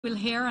We'll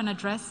hear an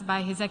address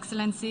by His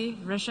Excellency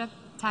Recep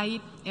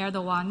Tayyip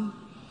Erdoğan,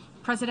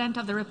 President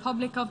of the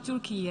Republic of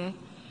Türkiye.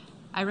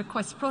 I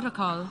request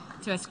protocol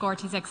to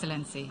escort His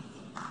Excellency.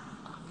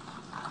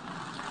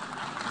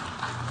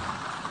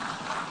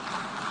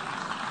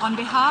 On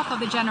behalf of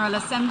the General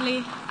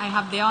Assembly, I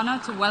have the honor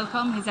to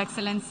welcome His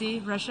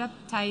Excellency Recep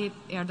Tayyip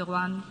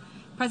Erdoğan,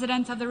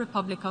 President of the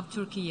Republic of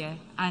Türkiye,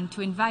 and to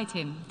invite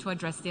him to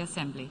address the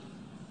Assembly.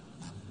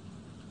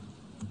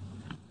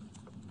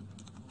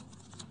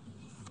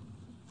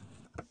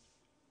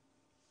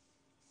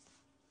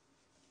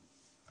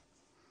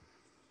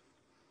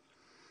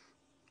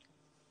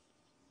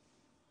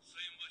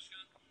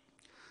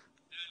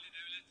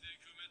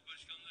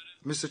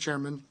 Mr.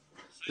 Chairman,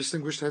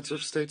 distinguished heads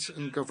of states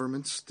and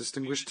governments,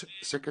 distinguished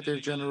Secretary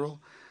General,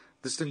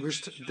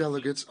 distinguished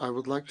delegates, I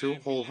would like to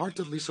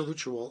wholeheartedly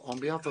salute you all on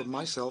behalf of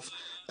myself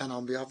and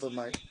on behalf of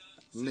my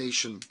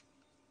nation.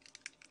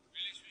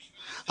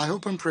 I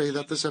hope and pray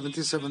that the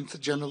 77th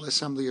General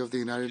Assembly of the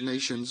United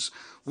Nations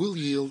will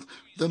yield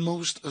the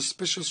most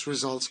auspicious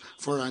results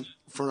for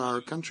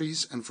our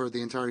countries and for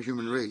the entire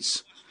human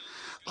race.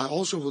 I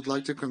also would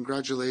like to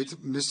congratulate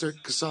Mr.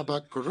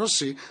 Kasaba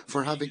Korossi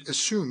for having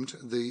assumed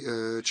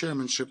the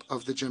chairmanship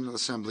of the General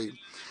Assembly.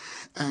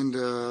 And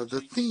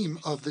the theme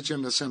of the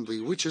General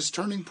Assembly, which is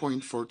Turning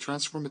Point for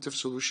Transformative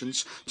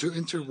Solutions to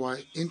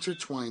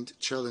Intertwined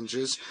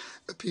Challenges,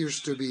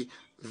 appears to be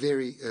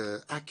very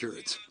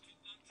accurate.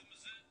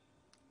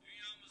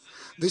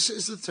 This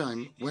is the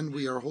time when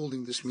we are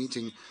holding this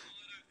meeting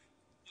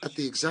at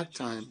the exact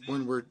time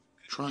when we're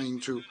trying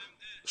to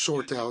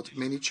sort out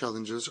many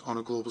challenges on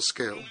a global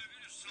scale.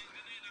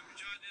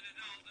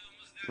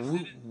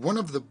 One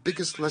of the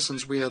biggest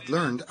lessons we had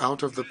learned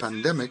out of the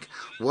pandemic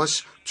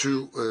was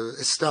to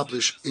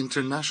establish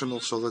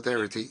international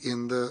solidarity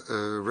in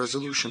the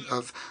resolution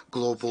of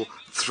global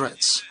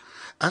threats.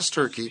 As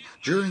Turkey,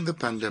 during the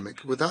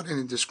pandemic, without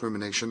any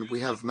discrimination,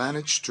 we have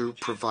managed to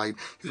provide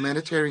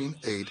humanitarian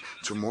aid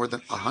to more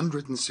than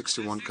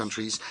 161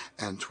 countries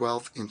and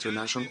 12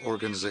 international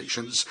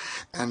organizations.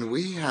 And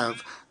we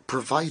have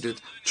provided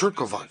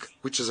Turcovac,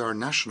 which is our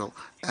national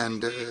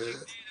and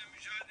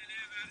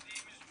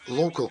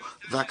local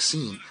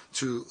vaccine,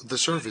 to the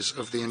service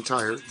of the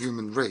entire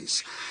human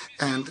race.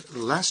 And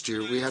last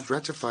year we had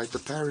ratified the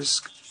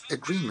Paris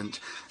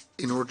Agreement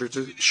in order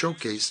to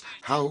showcase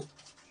how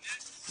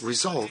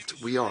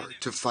resolved we are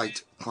to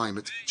fight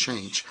climate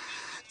change.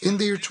 In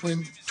the year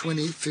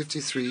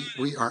 2053,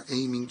 we are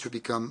aiming to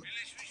become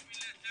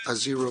a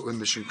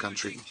zero-emission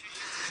country.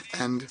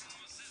 And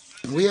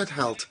we had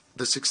held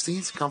the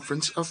 16th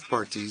Conference of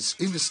Parties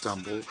in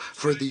Istanbul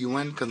for the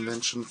UN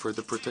Convention for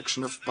the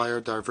Protection of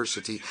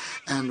Biodiversity,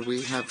 and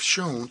we have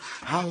shown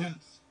how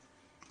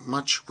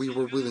much we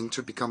were willing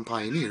to become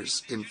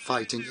pioneers in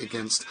fighting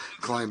against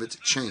climate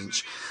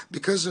change.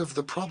 Because of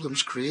the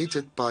problems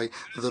created by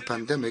the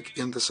pandemic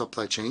in the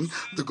supply chain,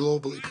 the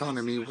global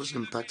economy was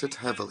impacted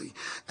heavily.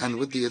 And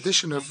with the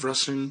addition of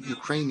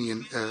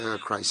Russian-Ukrainian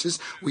crisis,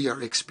 we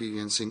are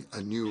experiencing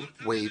a new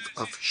wave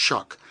of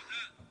shock.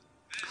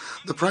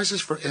 The prices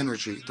for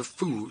energy, the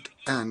food,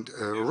 and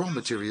raw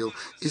material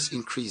is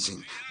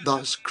increasing,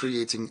 thus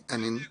creating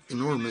an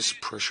enormous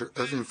pressure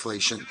of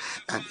inflation,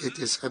 and it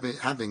is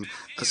having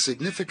a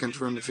significant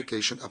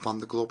ramification upon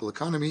the global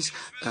economies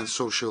and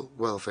social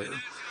welfare.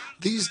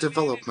 These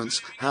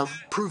developments have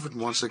proven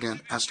once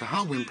again as to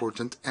how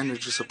important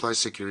energy supply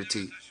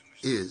security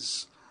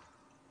is.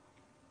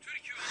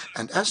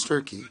 And as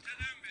Turkey,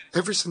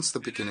 ever since the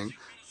beginning,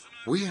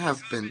 we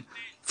have been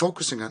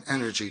focusing on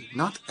energy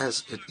not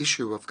as an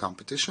issue of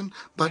competition,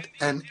 but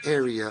an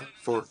area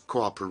for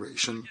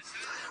cooperation.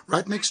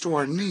 Right next to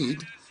our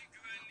need,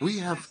 we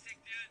have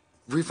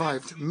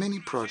revived many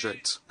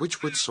projects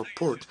which would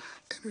support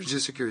energy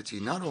security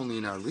not only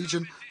in our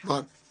region,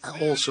 but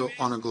also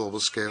on a global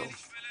scale.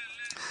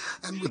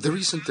 And with the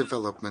recent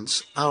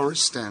developments, our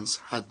stance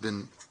had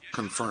been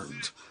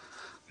confirmed.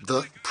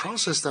 The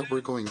process that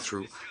we're going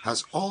through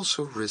has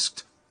also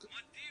risked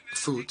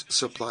food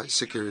supply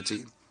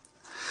security.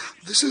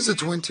 This is the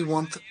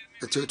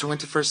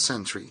 21st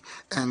century,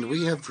 and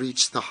we have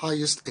reached the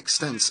highest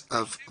extents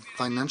of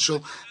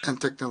financial and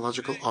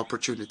technological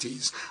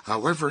opportunities.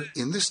 However,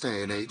 in this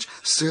day and age,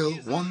 still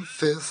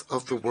 1/5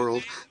 of the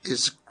world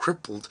is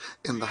crippled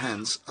in the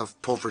hands of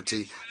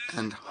poverty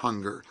and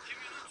hunger.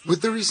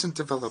 With the recent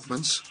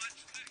developments,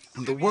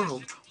 the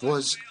world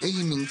was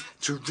aiming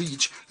to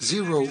reach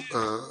zero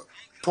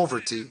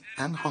poverty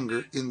and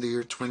hunger in the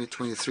year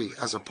 2023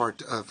 as a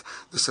part of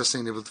the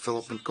Sustainable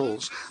Development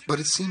Goals, but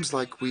it seems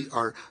like we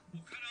are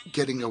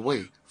getting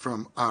away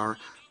from our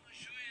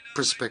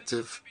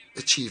prospective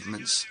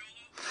achievements.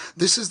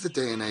 This is the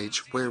day and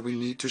age where we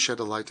need to shed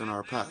a light on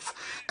our path,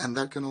 and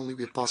that can only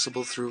be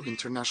possible through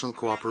international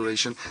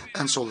cooperation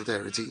and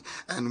solidarity,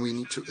 and we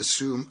need to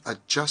assume a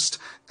just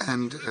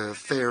and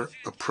fair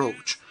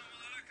approach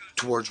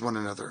towards one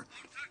another.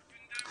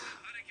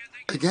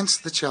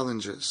 Against the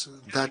challenges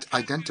that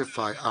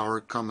identify our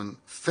common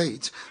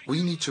fate,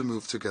 we need to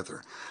move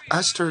together.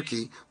 As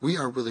Turkey, we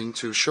are willing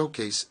to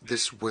showcase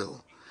this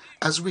will.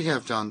 as we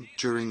have done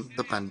during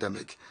the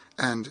pandemic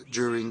and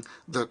during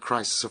the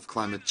crisis of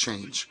climate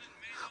change.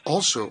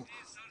 Also,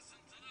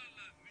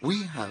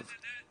 we have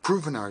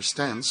proven our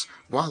stance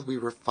while we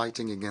were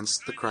fighting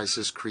against the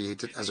crisis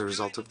created as a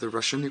result of the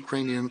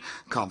Russian-Ukrainian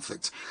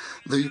conflict.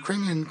 The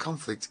Ukrainian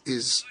conflict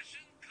is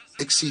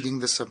exceeding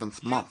the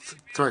 7th month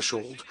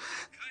threshold,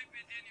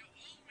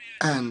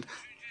 and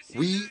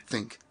we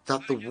think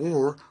that the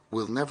war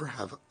will never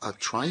have a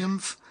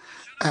triumph,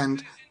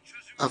 and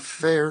a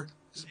fair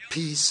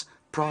peace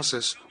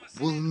process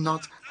will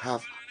not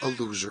have a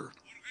loser.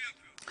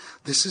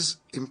 This is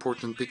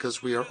important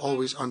because we are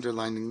always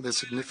underlining the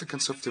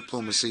significance of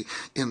diplomacy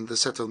in the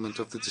settlement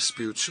of the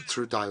disputes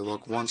through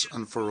dialogue once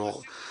and for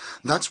all.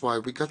 That's why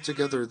we got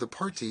together the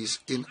parties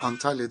in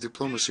Antalya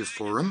Diplomacy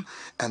Forum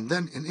and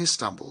then in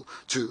Istanbul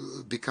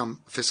to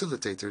become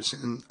facilitators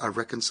in a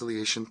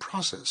reconciliation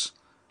process.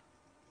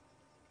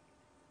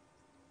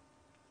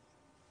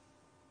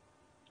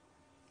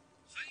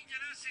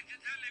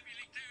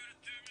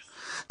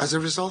 As a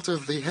result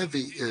of the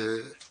heavy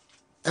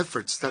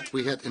efforts that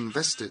we had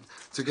invested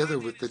together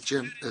with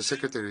the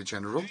Secretary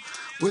General,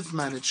 we've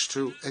managed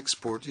to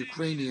export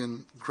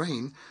Ukrainian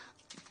grain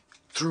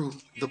through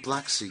the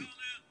Black Sea,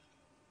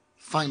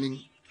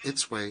 finding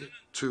its way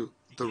to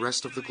the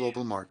rest of the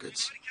global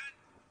markets.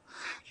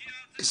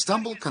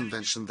 Istanbul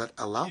Convention that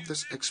allowed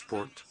this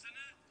export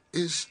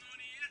is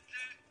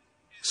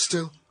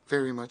still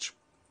very much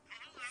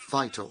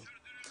vital,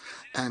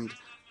 and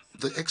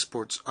the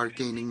exports are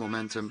gaining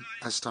momentum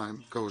as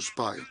time goes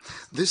by.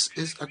 This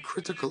is a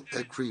critical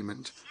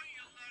agreement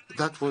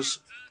that was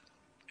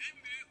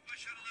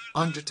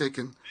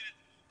undertaken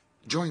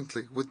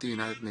jointly with the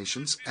United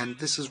Nations, and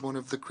this is one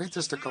of the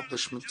greatest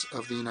accomplishments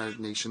of the United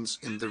Nations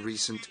in the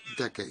recent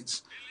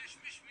decades.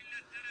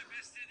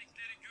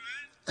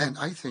 And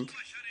I think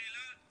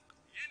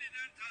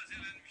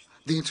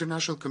the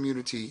international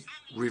community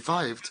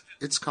revived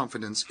its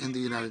confidence in the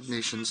United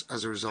Nations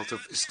as a result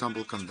of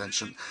Istanbul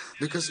Convention,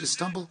 because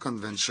Istanbul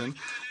Convention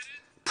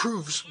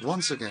proves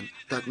once again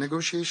that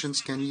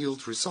negotiations can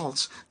yield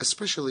results,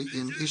 especially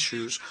in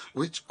issues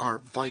which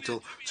are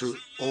vital to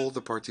all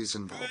the parties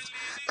involved.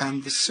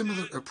 And the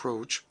similar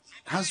approach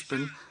has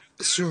been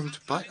assumed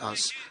by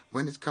us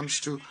when it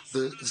comes to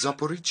the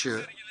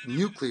Zaporizhzhia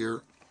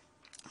nuclear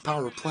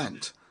power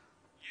plant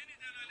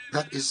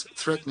that is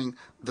threatening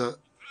the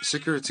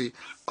security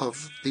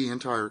of the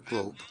entire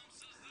globe.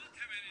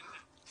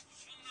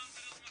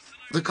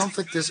 The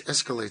conflict is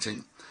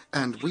escalating,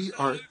 and we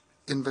are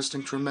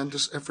investing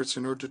tremendous efforts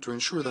in order to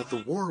ensure that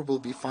the war will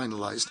be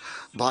finalized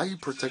by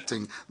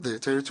protecting the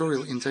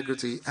territorial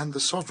integrity and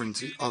the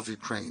sovereignty of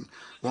Ukraine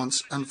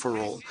once and for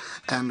all.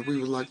 And we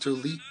would like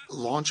to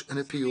launch an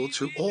appeal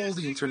to all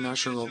the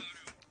international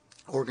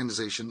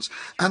organizations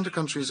and the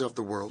countries of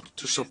the world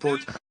to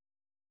support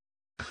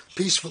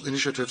peaceful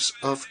initiatives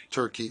of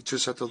Turkey to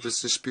settle this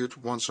dispute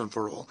once and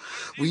for all.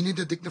 We need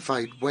a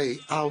dignified way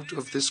out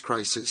of this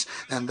crisis,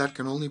 and that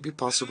can only be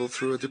possible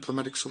through a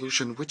diplomatic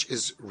solution which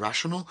is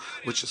rational,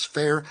 which is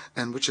fair,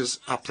 and which is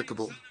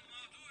applicable.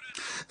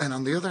 And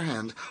on the other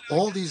hand,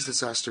 all these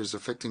disasters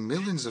affecting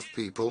millions of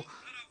people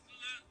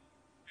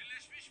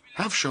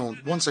have shown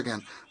once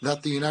again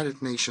that the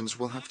United Nations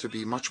will have to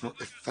be much more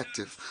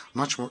effective,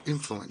 much more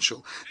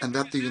influential, and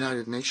that the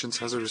United Nations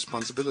has a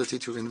responsibility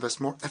to invest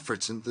more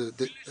efforts in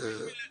the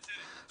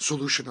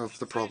solution of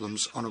the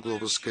problems on a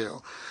global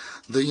scale.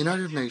 The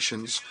United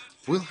Nations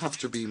will have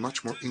to be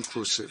much more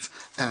inclusive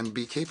and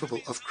be capable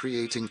of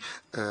creating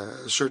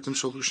certain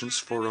solutions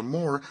for a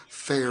more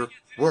fair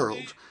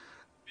world.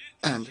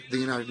 And the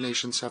United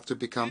Nations have to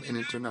become an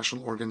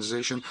international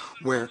organization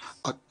where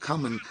a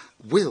common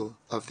will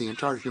of the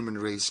entire human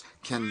race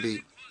can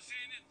be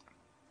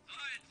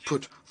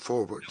put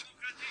forward.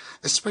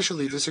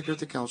 Especially the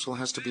Security Council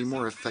has to be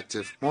more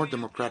effective, more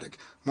democratic,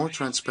 more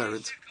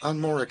transparent,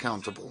 and more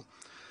accountable.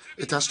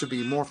 It has to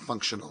be more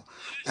functional,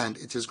 and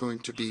it is going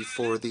to be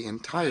for the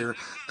entire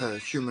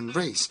human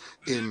race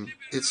in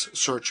its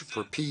search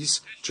for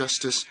peace,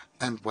 justice,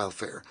 and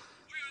welfare.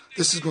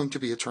 This is going to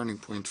be a turning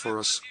point for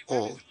us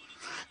all.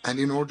 And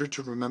in order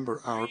to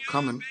remember our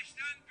common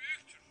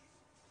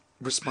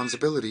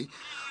responsibility,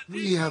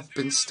 we have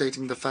been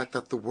stating the fact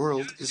that the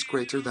world is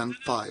greater than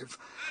 5,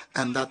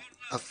 and that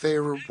a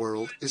fairer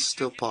world is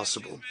still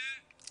possible.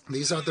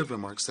 These are the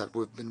remarks that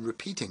we've been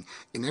repeating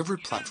in every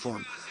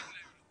platform,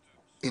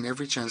 in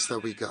every chance that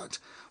we got.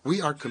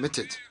 We are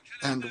committed,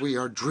 and we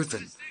are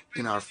driven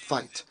in our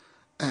fight,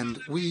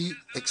 and we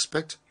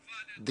expect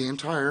the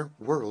entire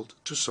world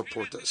to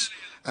support us.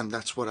 And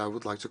that's what I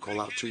would like to call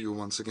out to you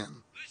once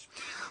again.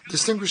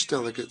 Distinguished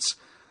delegates,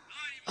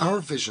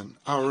 our vision,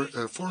 our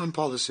foreign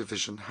policy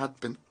vision had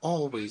been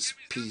always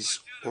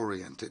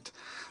peace-oriented.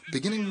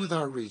 Beginning with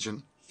our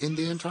region, in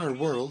the entire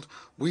world,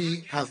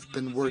 we have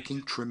been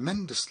working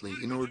tremendously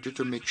in order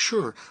to make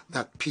sure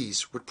that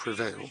peace would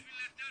prevail.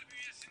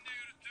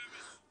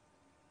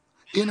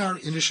 In our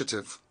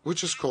initiative,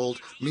 which is called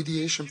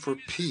Mediation for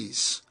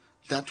Peace,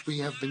 that we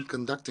have been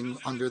conducting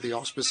under the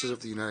auspices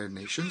of the United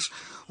Nations,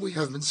 we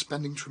have been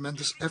spending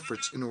tremendous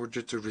efforts in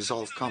order to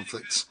resolve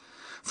conflicts.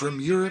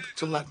 From Europe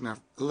to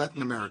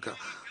Latin America,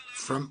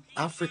 from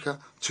Africa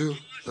to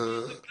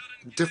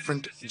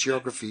different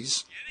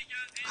geographies,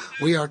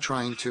 we are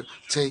trying to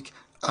take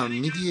a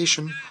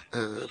mediation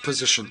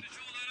position,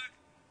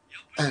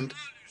 and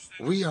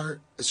we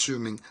are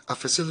assuming a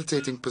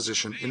facilitating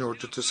position in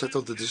order to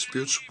settle the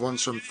disputes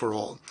once and for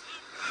all.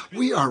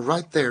 We are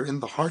right there in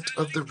the heart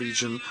of the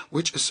region,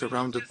 which is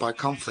surrounded by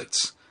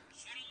conflicts.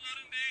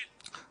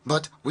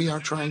 But we are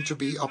trying to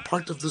be a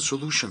part of the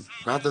solution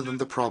rather than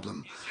the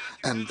problem.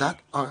 And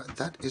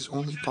that is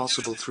only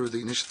possible through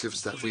the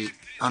initiatives that we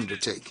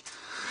undertake.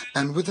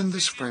 And within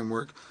this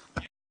framework,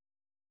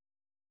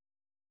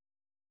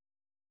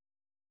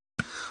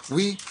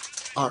 we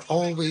are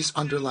always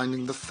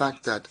underlining the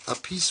fact that a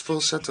peaceful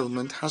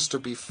settlement has to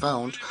be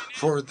found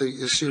for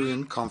the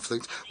Syrian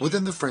conflict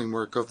within the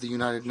framework of the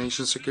United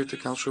Nations Security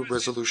Council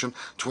Resolution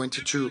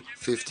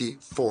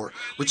 2254,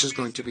 which is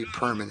going to be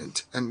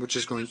permanent and which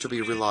is going to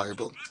be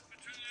reliable.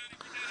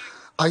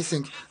 I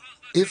think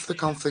if the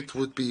conflict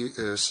would be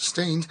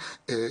sustained,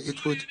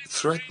 it would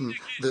threaten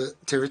the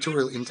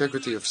territorial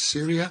integrity of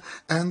Syria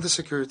and the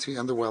security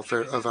and the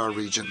welfare of our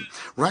region.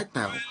 Right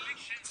now,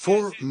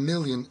 4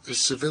 million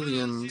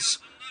civilians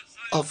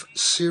of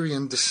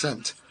Syrian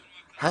descent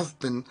have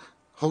been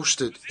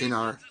hosted in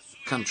our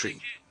country.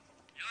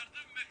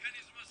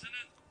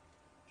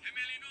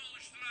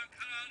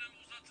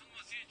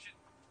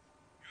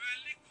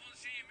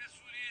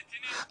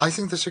 I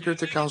think the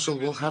Security Council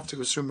will have to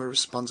assume a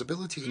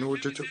responsibility in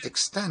order to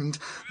extend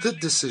the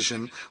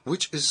decision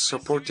which is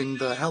supporting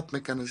the help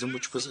mechanism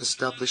which was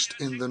established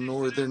in the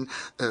northern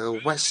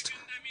west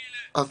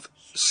of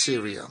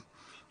Syria.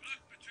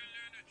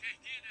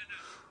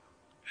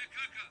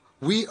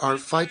 We are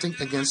fighting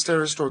against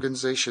terrorist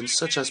organizations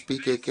such as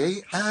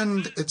PKK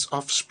and its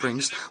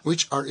offsprings,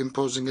 which are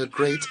imposing a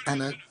great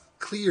and a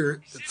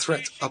clear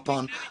threat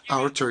upon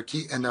our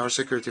Turkey and our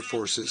security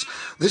forces.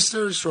 This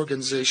terrorist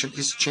organization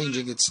is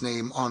changing its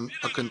name on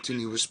a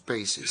continuous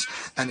basis,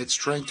 and it's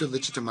trying to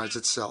legitimize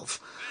itself.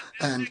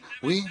 And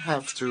we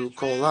have to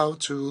call out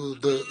to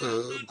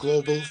the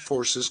global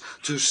forces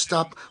to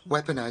stop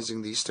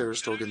weaponizing these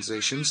terrorist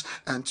organizations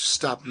and to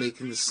stop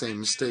making the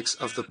same mistakes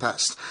of the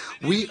past.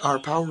 We are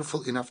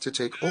powerful enough to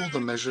take all the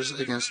measures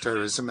against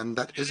terrorism, and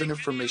that is an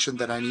information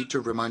that I need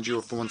to remind you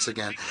of once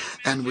again.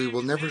 And we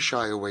will never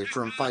shy away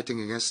from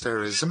fighting against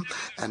terrorism,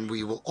 and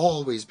we will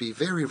always be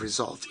very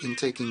resolved in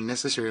taking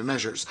necessary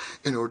measures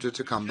in order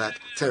to combat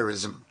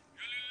terrorism.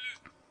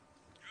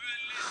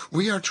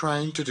 We are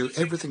trying to do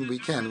everything we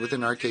can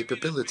within our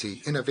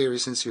capability in a very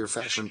sincere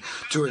fashion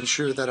to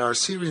ensure that our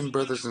Syrian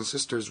brothers and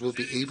sisters will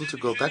be able to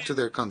go back to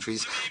their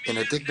countries in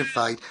a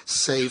dignified,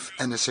 safe,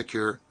 and a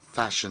secure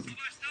fashion.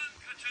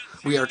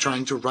 We are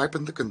trying to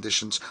ripen the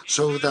conditions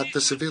so that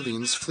the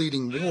civilians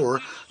fleeing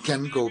war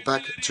can go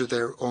back to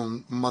their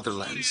own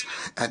motherlands.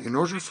 And in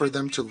order for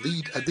them to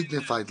lead a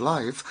dignified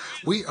life,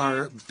 we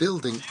are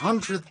building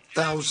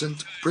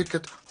 100,000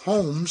 briquette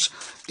homes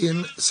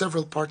in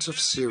several parts of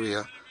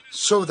Syria,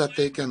 so that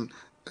they can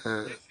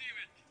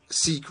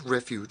seek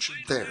refuge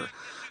there.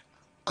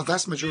 A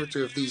vast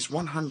majority of these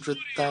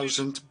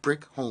 100,000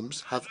 brick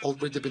homes have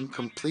already been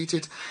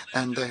completed,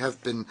 and they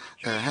have been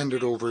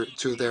handed over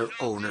to their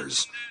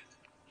owners.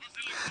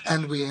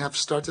 And we have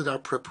started our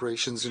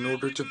preparations in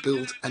order to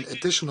build an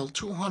additional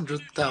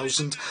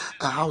 200,000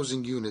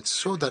 housing units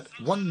so that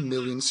 1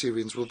 million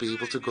Syrians will be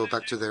able to go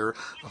back to their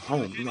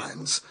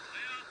homelands.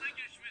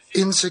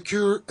 In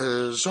secure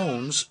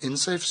zones, in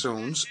safe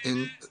zones,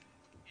 in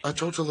a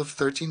total of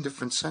 13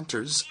 different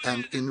centers,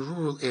 and in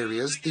rural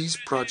areas, these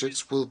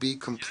projects will be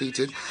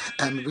completed,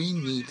 and we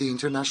need the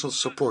international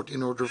support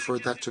in order for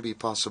that to be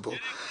possible.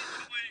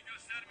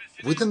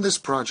 Within this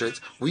project,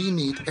 we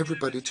need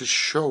everybody to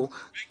show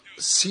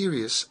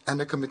serious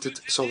and a committed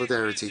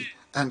solidarity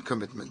and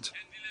commitment.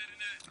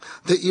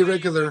 The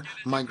irregular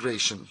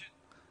migration,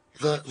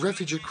 the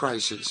refugee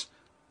crisis,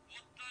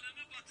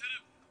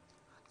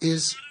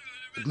 is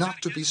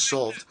not to be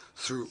solved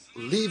through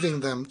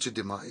leaving them to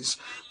demise,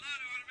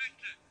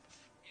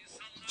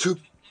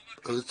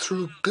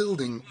 through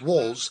building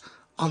walls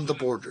on the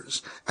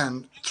borders,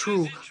 and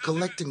through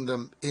collecting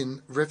them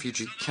in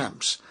refugee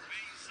camps.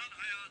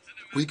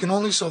 We can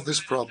only solve this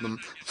problem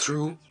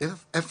through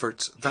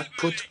efforts that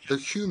put the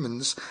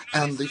humans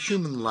and the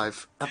human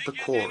life at the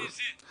core.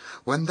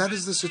 When that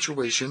is the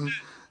situation,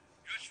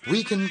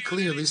 we can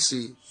clearly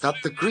see that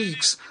the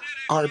Greeks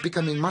are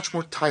becoming much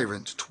more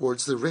tyrant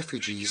towards the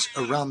refugees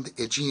around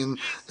the Aegean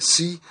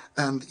Sea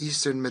and the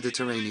Eastern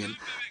Mediterranean.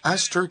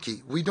 As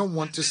Turkey, we don't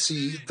want to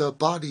see the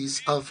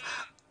bodies of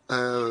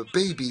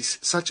babies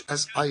such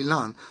as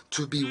Aylan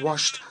to be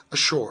washed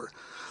ashore.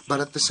 But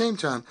at the same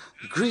time,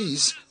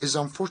 Greece is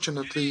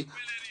unfortunately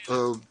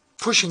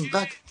pushing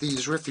back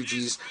these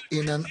refugees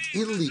in an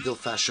illegal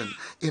fashion,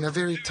 in a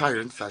very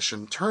tyrant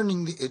fashion,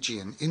 turning the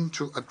Aegean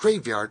into a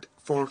graveyard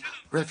for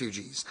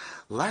refugees.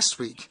 Last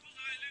week,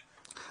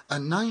 a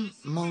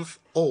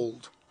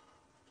 9-month-old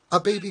a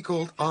baby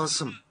called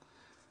Asım,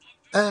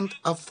 and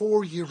a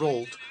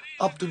 4-year-old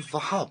Abdul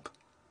Wahab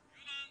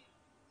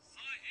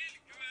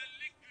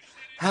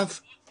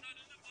have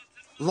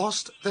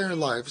lost their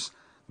lives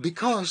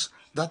because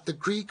that the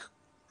Greek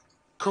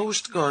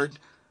Coast Guard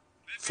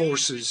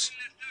forces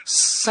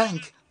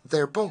sank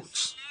their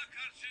boats.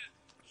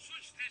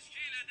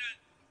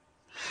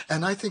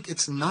 And I think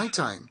it's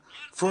nighttime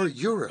for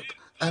Europe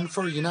and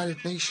for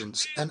United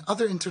Nations and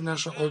other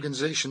international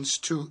organizations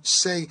to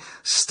say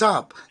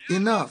stop,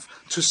 enough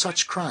to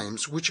such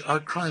crimes which are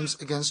crimes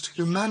against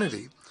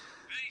humanity.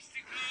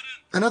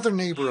 Another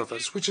neighbor of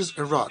us, which is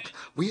Iraq,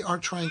 we are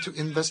trying to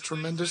invest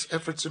tremendous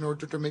efforts in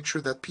order to make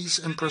sure that peace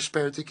and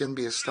prosperity can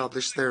be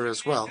established there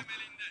as well.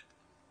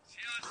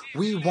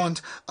 We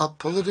want a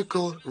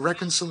political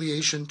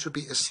reconciliation to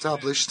be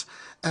established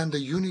and a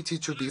unity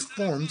to be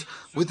formed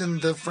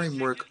within the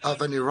framework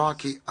of an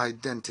Iraqi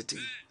identity.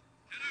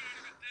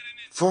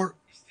 For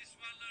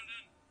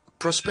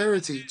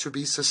prosperity to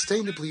be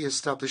sustainably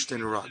established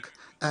in Iraq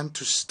and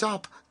to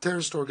stop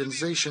terrorist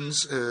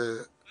organizations'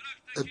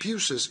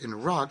 abuses in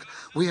Iraq,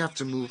 we have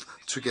to move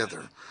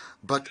together.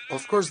 But,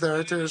 of course, there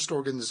are terrorist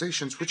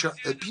organizations which are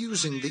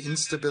abusing the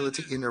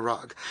instability in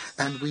Iraq,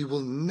 and we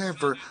will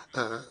never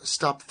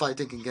stop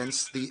fighting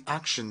against the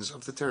actions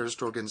of the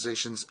terrorist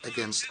organizations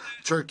against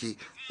Turkey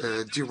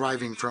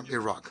deriving from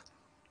Iraq.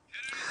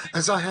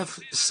 As I have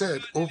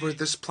said over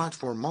this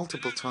platform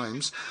multiple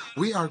times,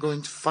 we are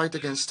going to fight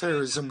against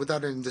terrorism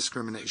without any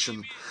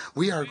discrimination.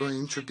 We are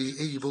going to be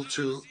able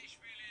to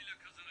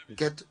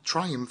get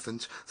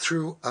triumphant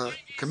through a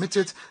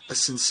committed, a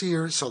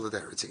sincere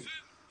solidarity.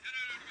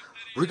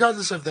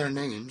 Regardless of their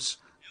names,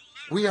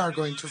 we are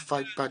going to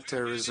fight back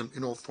terrorism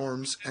in all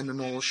forms and in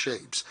all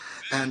shapes.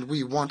 And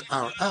we want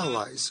our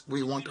allies,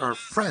 we want our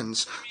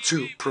friends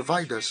to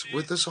provide us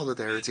with the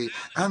solidarity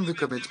and the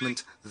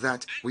commitment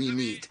that we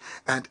need.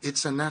 And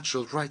it's a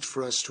natural right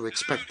for us to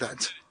expect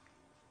that.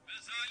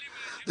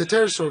 The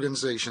terrorist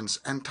organizations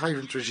and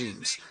tyrant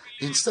regimes,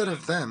 instead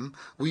of them,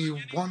 we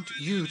want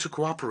you to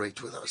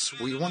cooperate with us.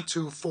 We want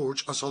to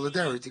forge a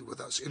solidarity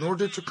with us in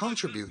order to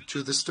contribute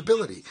to the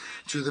stability,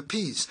 to the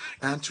peace,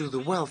 and to the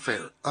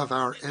welfare of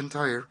our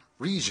entire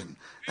region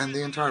and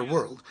the entire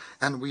world.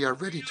 And we are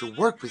ready to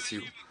work with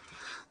you.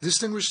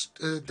 Distinguished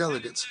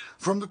delegates,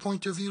 from the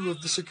point of view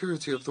of the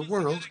security of the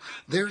world,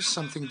 there's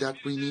something that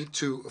we need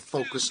to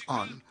focus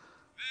on,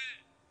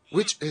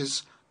 which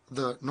is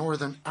the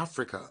Northern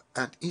Africa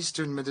and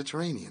Eastern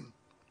Mediterranean.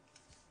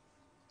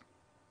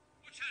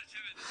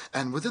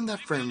 And within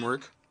that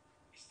framework,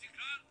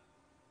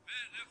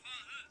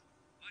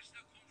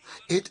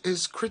 it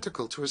is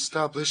critical to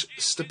establish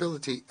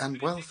stability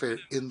and welfare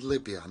in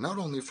Libya, not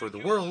only for the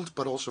world,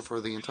 but also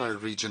for the entire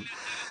region.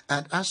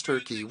 And as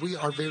Turkey, we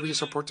are very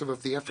supportive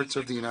of the efforts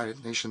of the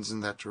United Nations in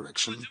that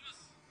direction.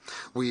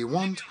 We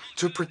want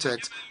to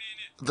protect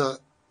the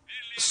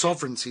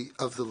sovereignty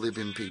of the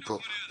Libyan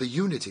people, the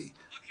unity,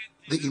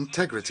 the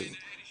integrity,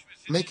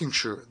 making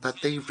sure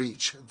that they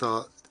reach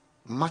the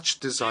much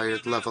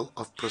desired level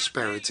of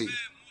prosperity.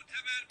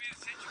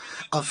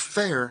 A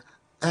fair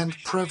and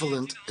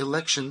prevalent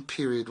election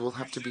period will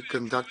have to be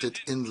conducted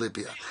in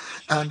Libya,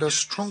 and a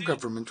strong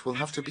government will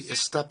have to be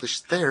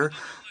established there,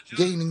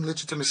 gaining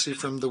legitimacy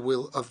from the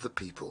will of the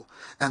people.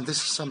 And this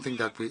is something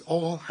that we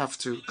all have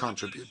to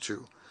contribute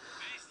to.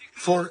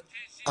 For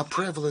a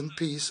prevalent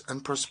peace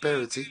and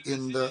prosperity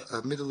in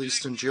the Middle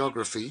Eastern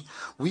geography,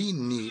 we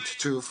need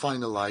to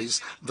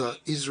finalize the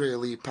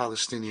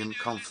Israeli-Palestinian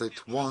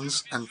conflict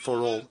once and for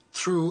all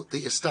through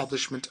the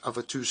establishment of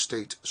a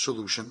two-state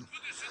solution.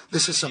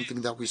 This is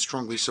something that we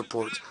strongly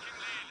support.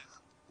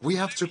 We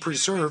have to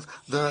preserve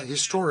the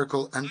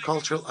historical and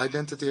cultural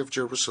identity of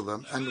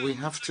Jerusalem, and we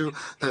have to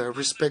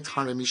respect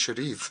Harem-i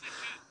Sharif.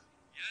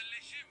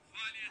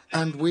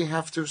 And we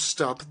have to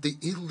stop the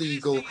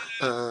illegal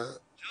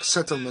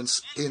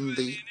settlements in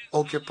the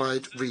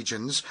occupied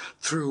regions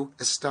through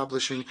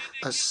establishing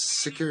a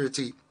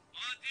security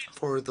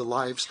for the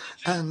lives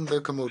and the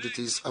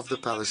commodities of the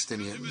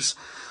Palestinians.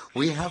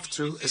 We have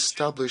to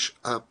establish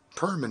a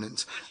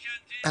permanent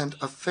and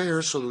a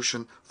fair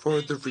solution for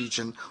the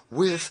region,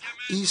 with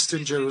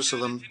Eastern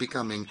Jerusalem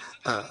becoming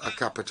a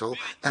capital,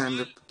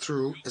 and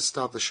through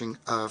establishing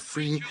a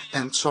free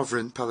and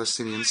sovereign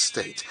Palestinian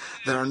state.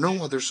 There are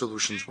no other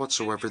solutions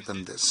whatsoever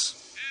than this.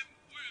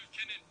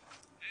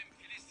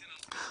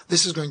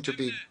 This is going to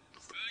be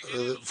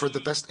for the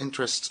best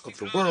interests of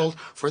the world,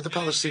 for the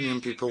Palestinian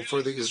people,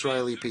 for the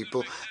Israeli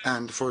people,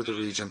 and for the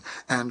region.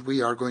 And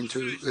we are going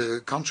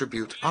to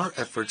contribute our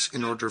efforts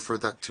in order for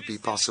that to be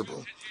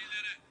possible.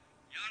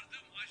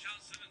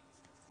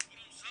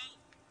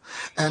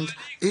 And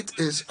it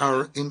is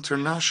our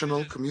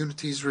international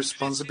community's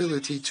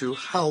responsibility to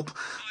help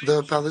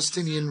the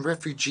Palestinian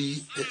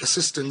Refugee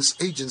Assistance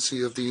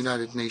Agency of the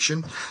United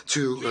Nations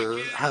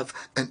to have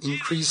an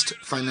increased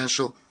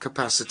financial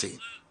capacity.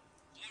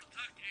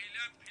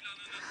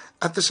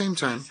 At the same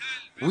time,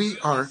 we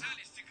are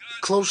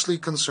closely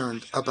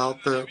concerned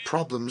about the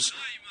problems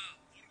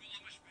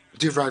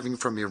deriving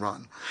from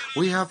Iran.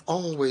 We have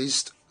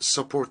always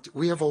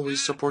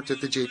always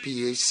supported the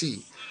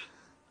JPAC.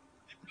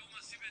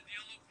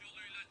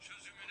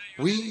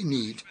 We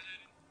need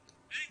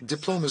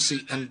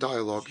diplomacy and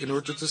dialogue in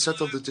order to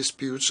settle the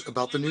disputes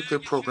about the nuclear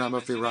program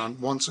of Iran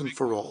once and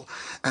for all.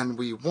 And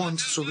we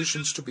want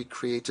solutions to be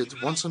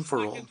created once and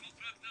for all.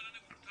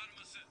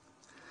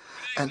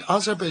 And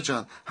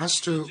Azerbaijan has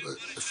to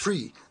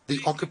free the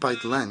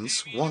occupied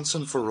lands once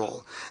and for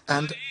all.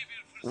 And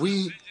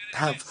we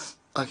have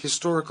a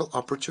historical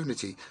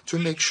opportunity to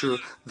make sure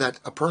that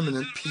a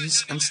permanent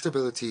peace and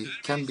stability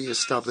can be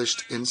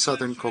established in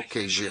southern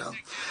Caucasia.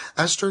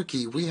 As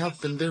Turkey, we have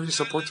been very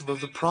supportive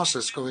of the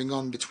process going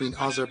on between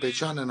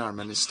Azerbaijan and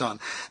Armenian,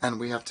 and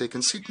we have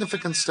taken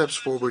significant steps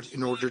forward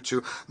in order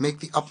to make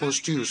the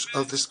utmost use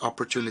of this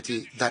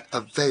opportunity that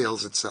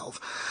avails itself.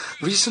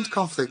 Recent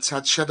conflicts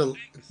had shed an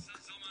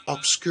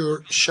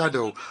obscure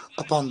shadow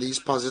upon these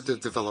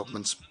positive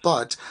developments,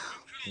 but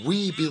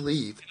we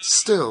believe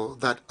still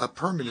that a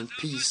permanent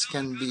peace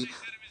can be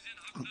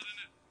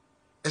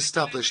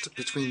established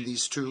between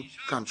these two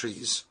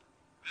countries.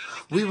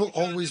 We will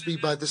always be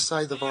by the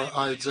side of our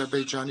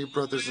Azerbaijani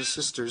brothers and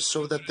sisters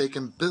so that they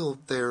can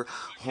build their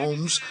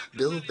homes,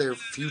 build their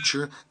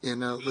future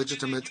in a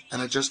legitimate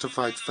and a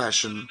justified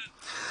fashion.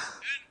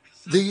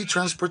 The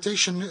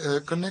transportation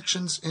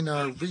connections in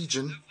our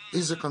region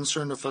is a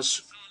concern of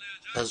us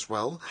as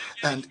well,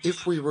 and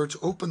if we were to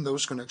open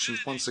those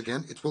connections once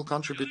again, it will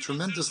contribute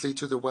tremendously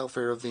to the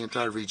welfare of the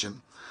entire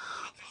region.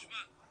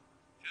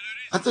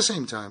 At the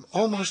same time,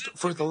 almost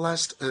for the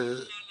last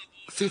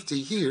 50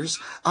 years,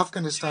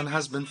 Afghanistan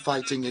has been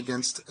fighting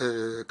against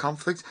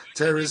conflict,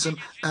 terrorism,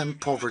 and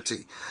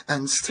poverty,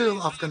 and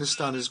still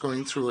Afghanistan is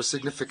going through a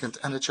significant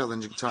and a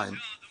challenging time.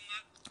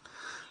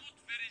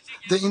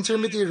 The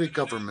intermediary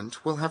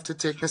government will have to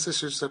take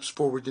necessary steps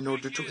forward in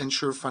order to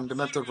ensure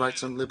fundamental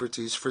rights and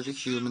liberties for the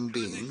human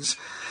beings.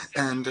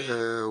 And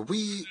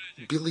we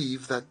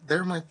believe that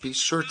there might be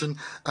certain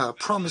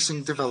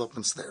promising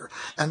developments there.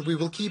 And we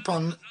will keep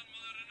on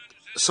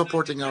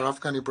supporting our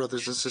Afghani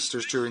brothers and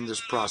sisters during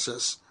this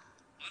process.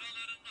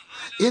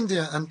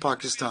 India and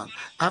Pakistan,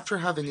 after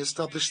having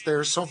established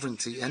their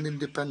sovereignty and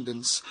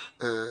independence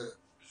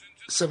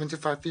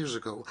 75 years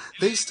ago,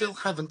 they still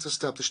haven't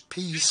established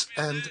peace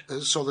and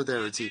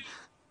solidarity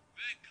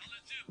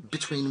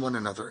between one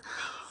another.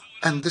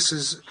 And this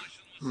is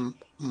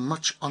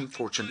much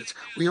unfortunate.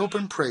 We hope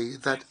and pray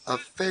that a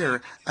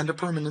fair and a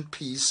permanent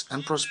peace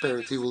and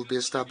prosperity will be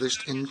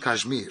established in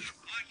Kashmir.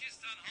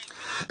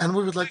 And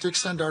we would like to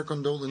extend our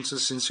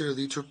condolences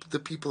sincerely to the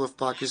people of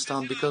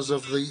Pakistan because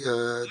of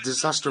the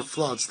disaster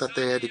floods that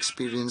they had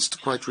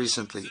experienced quite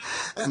recently.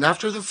 And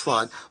after the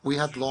flood, we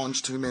had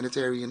launched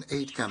humanitarian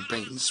aid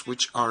campaigns,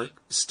 which are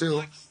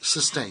still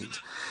sustained.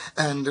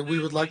 And we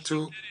would like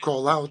to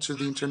call out to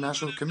the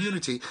international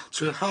community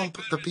to help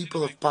the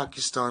people of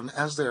Pakistan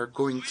as they are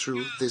going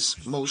through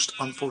this most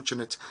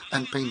unfortunate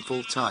and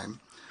painful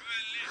time.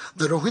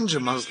 The Rohingya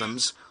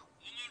Muslims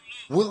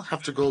will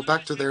have to go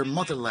back to their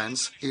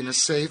motherlands in a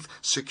safe,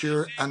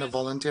 secure, and a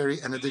voluntary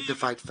and a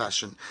dignified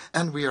fashion.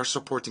 And we are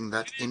supporting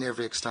that in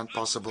every extent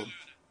possible.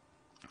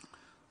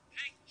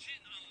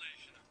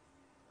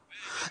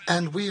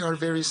 And we are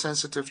very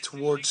sensitive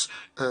towards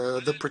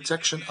the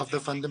protection of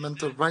the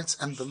fundamental rights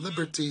and the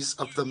liberties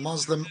of the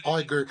Muslim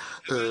Uyghur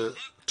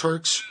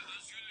Turks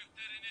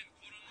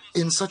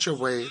in such a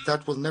way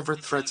that will never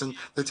threaten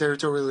the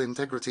territorial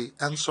integrity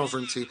and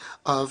sovereignty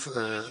of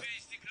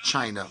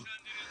China.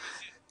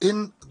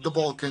 In the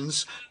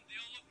Balkans,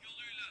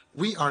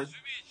 we are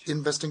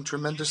investing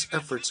tremendous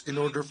efforts in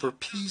order for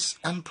peace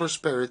and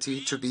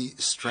prosperity to be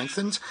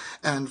strengthened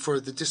and for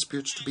the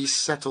disputes to be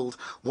settled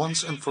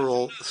once and for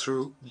all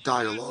through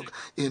dialogue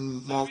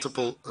in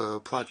multiple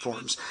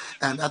platforms.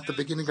 And at the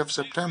beginning of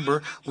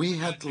September, we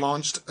had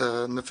launched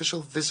an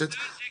official visit,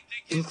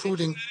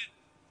 including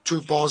to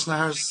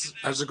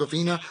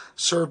Bosnia-Herzegovina,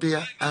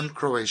 Serbia, and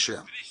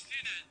Croatia.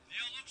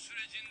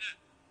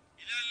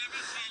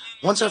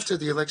 Once after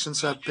the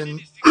elections have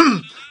been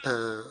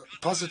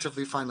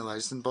positively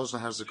finalized in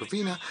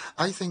Bosnia-Herzegovina,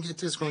 I think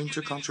it is going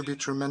to contribute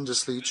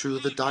tremendously to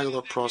the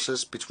dialogue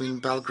process between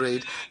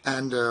Belgrade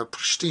and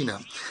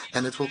Pristina,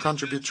 and it will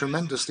contribute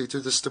tremendously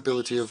to the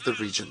stability of the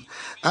region.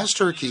 As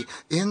Turkey,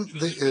 in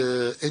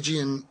the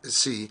Aegean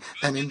Sea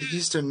and in the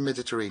Eastern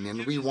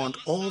Mediterranean, we want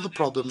all the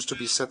problems to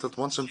be settled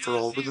once and for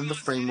all within the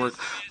framework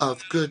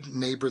of good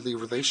neighborly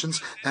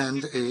relations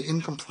and in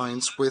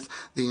compliance with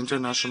the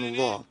international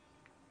law.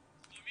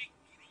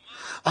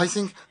 I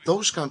think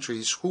those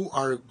countries who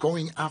are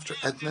going after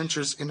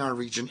adventures in our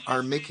region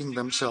are making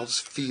themselves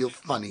feel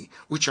funny,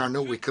 which are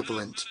no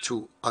equivalent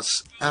to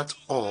us at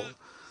all.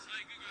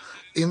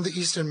 In the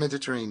Eastern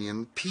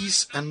Mediterranean,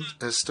 peace and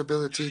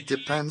stability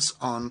depends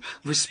on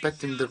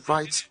respecting the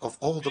rights of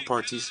all the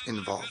parties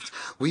involved.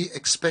 We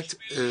expect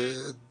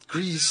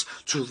Greece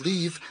to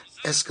leave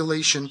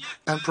escalation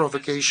and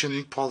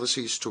provocation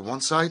policies to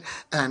one side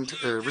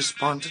and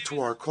respond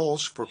to our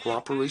calls for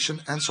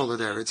cooperation and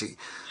solidarity.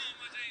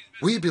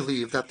 We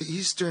believe that the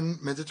Eastern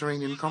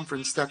Mediterranean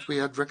Conference that we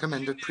had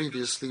recommended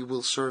previously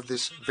will serve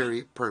this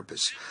very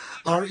purpose.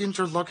 Our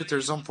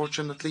interlocutors,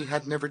 unfortunately,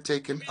 had never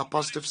taken a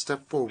positive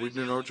step forward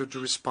in order to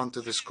respond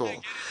to this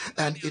call,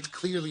 and it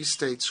clearly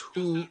states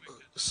who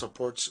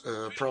supports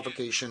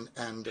provocation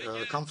and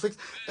conflict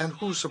and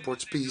who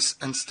supports peace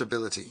and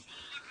stability.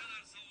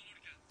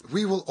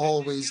 We will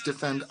always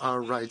defend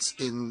our rights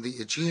in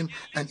the Aegean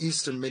and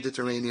Eastern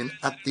Mediterranean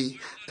at the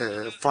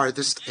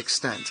farthest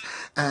extent,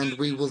 and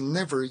we will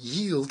never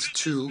yield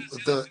to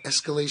the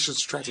escalation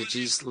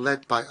strategies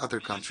led by other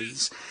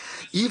countries.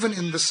 Even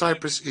in the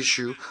Cyprus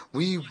issue,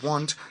 we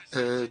want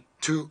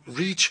to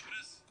reach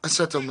a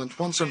settlement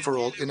once and for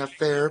all in a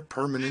fair,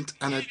 permanent,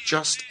 and a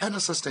just and a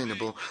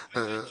sustainable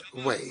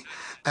way.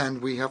 And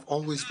we have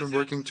always been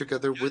working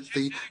together with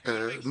the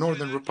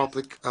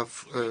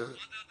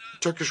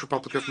Turkish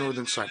Republic of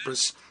Northern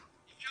Cyprus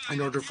in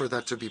order for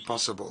that to be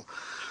possible.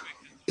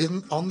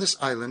 On this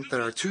island,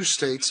 there are two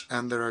states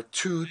and there are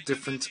two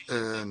different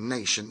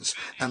nations,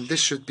 and this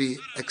should be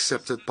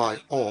accepted by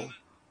all.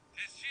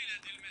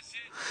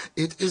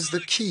 It is the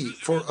key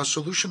for a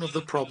solution of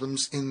the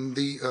problems in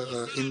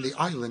the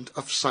island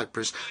of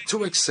Cyprus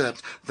to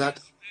accept that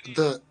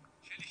the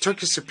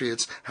Turkish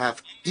Cypriots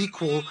have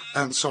equal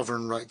and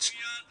sovereign rights,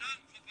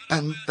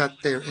 and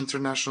that their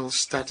international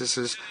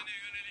statuses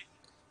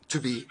to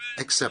be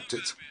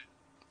accepted.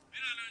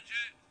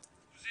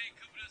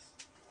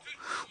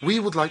 We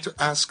would like to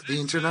ask the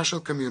international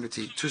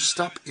community to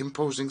stop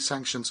imposing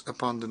sanctions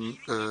upon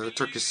the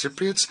Turkish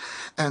Cypriots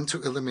and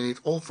to eliminate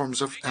all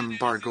forms of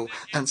embargo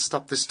and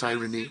stop this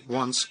tyranny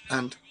once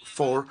and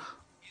for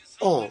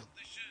all.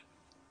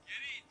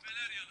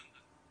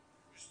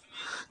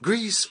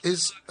 Greece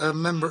is a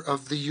member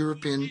of the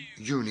European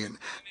Union,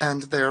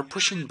 and they are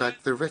pushing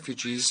back the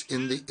refugees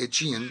in the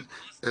Aegean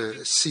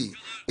Sea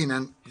in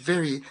a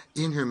very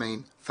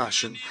inhumane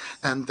fashion,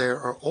 and they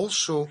are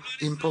also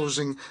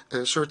imposing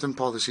certain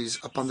policies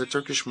upon the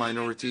Turkish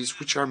minorities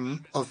which are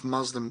of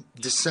Muslim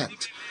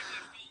descent,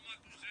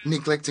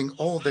 neglecting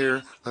all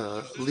their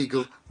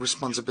legal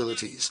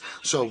responsibilities.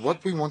 So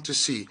what we want to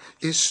see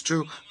is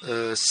to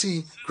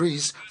see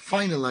Greece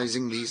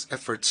finalizing these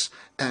efforts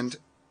and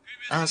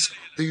ask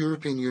the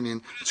European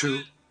Union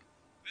to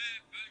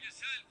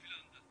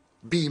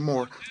be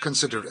more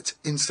considerate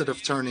instead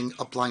of turning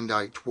a blind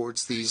eye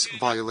towards these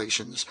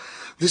violations.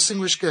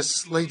 Distinguished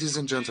guests, ladies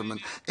and gentlemen,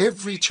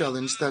 every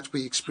challenge that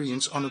we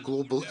experience on a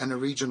global and a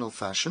regional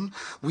fashion,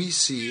 we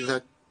see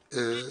that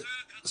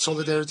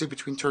solidarity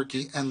between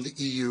Turkey and the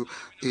EU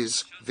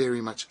is very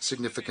much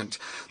significant.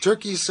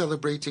 Turkey is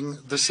celebrating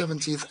the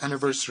 70th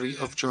anniversary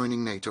of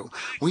joining NATO.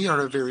 We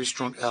are a very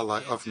strong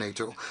ally of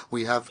NATO.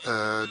 We have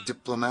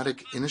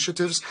diplomatic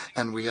initiatives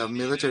and we have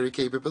military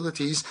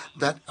capabilities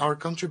that are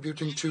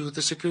contributing to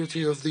the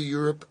security of the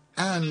Europe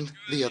and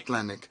the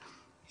Atlantic.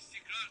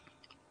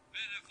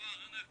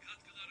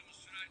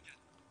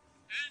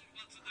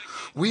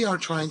 We are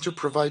trying to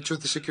provide to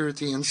the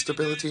security and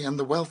stability and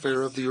the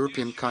welfare of the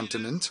European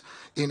continent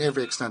in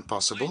every extent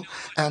possible,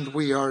 and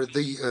we are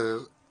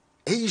the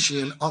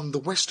Asian on the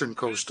western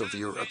coast of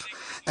Europe,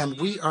 and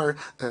we are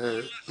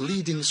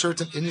leading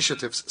certain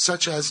initiatives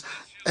such as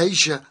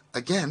Asia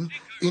Again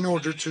in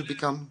order to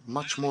become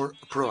much more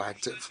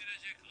proactive.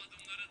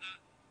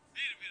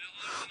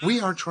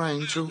 We are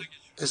trying to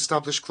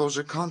establish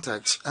closer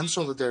contacts and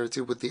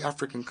solidarity with the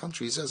African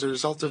countries as a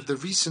result of the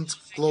recent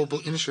global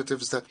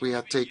initiatives that we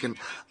have taken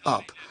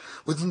up.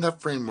 Within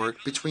that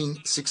framework, between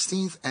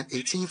 16th and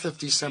 18th of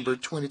December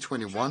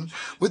 2021,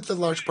 with the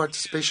large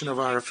participation of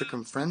our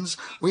African friends,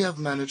 we have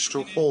managed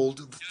to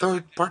hold the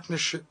third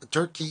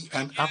Turkey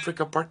and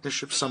Africa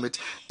Partnership Summit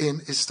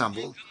in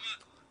Istanbul.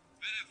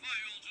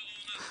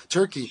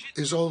 Turkey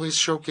is always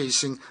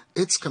showcasing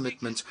its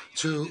commitment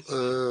to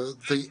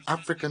the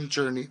African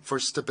journey for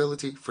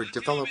stability, for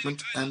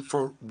development, and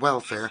for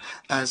welfare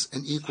as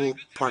an equal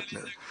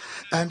partner.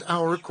 And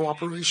our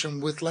cooperation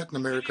with Latin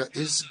America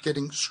is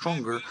getting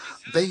stronger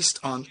based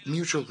on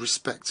mutual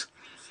respect.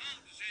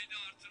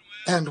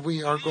 And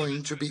we are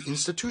going to be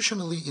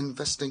institutionally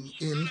investing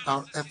in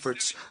our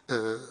efforts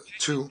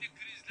to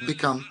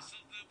become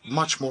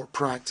much more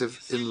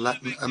proactive in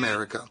Latin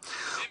America.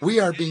 We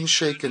are being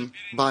shaken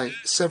by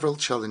several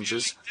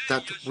challenges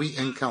that we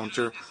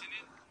encounter,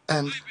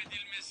 and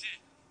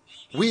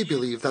we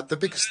believe that the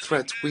biggest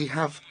threat we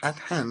have at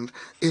hand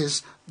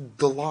is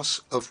the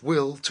loss of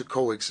will to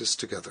coexist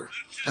together.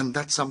 And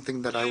that's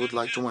something that I would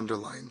like to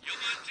underline.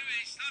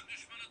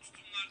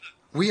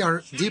 We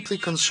are deeply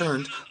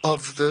concerned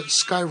of the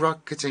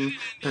skyrocketing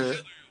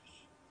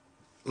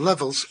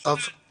levels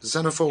of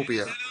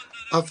xenophobia,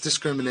 of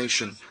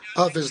discrimination,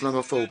 of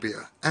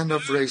Islamophobia, and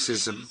of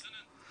racism.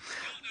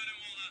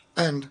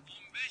 And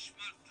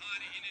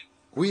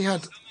we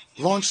had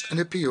launched an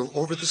appeal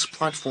over this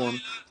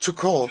platform to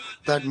call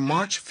that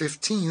March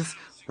 15th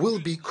will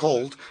be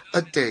called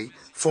a day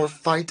for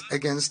Fight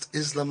Against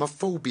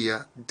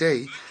Islamophobia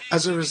Day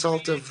as a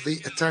result of the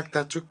attack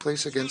that took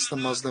place against the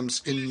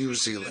Muslims in New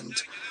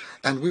Zealand.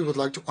 And we would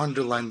like to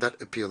underline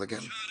that appeal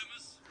again.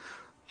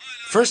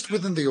 First,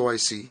 within the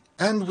OIC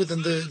and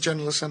within the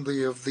General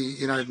Assembly of the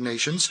United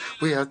Nations,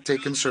 we have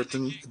taken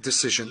certain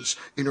decisions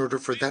in order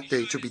for that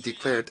day to be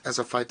declared as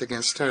a fight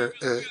against terror,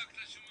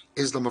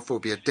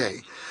 Islamophobia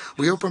Day.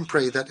 We hope and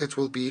pray that it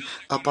will be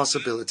a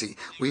possibility.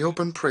 We hope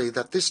and pray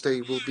that this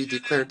day will be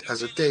declared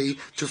as a day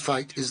to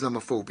fight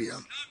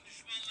Islamophobia.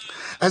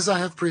 As I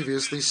have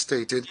previously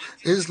stated,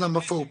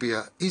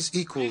 Islamophobia is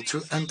equal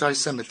to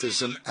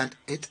anti-Semitism, and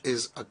it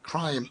is a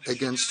crime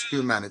against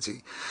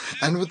humanity.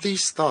 And with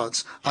these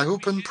thoughts, I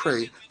hope and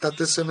pray that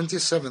the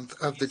 77th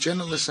of the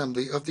General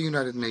Assembly of the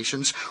United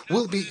Nations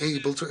will be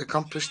able to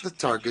accomplish the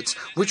targets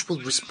which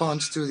will respond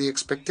to the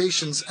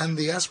expectations and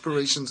the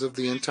aspirations of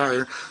the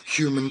entire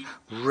human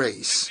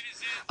race.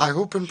 I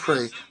hope and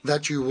pray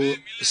that you will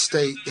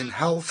stay in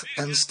health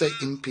and stay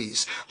in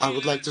peace. I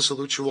would like to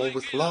salute you all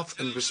with love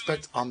and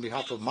respect on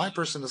behalf of my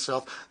personal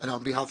self and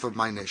on behalf of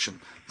my nation.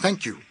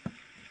 Thank you.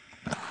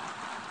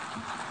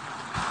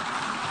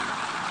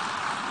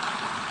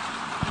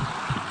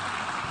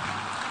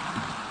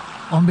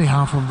 On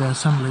behalf of the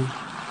Assembly,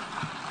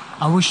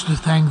 I wish to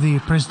thank the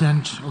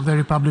President of the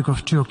Republic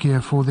of Turkey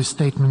for the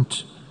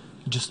statement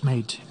just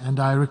made, and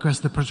I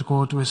request the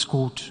protocol to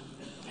escort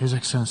His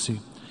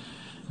Excellency.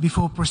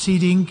 Before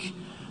proceeding,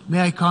 may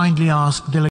I kindly ask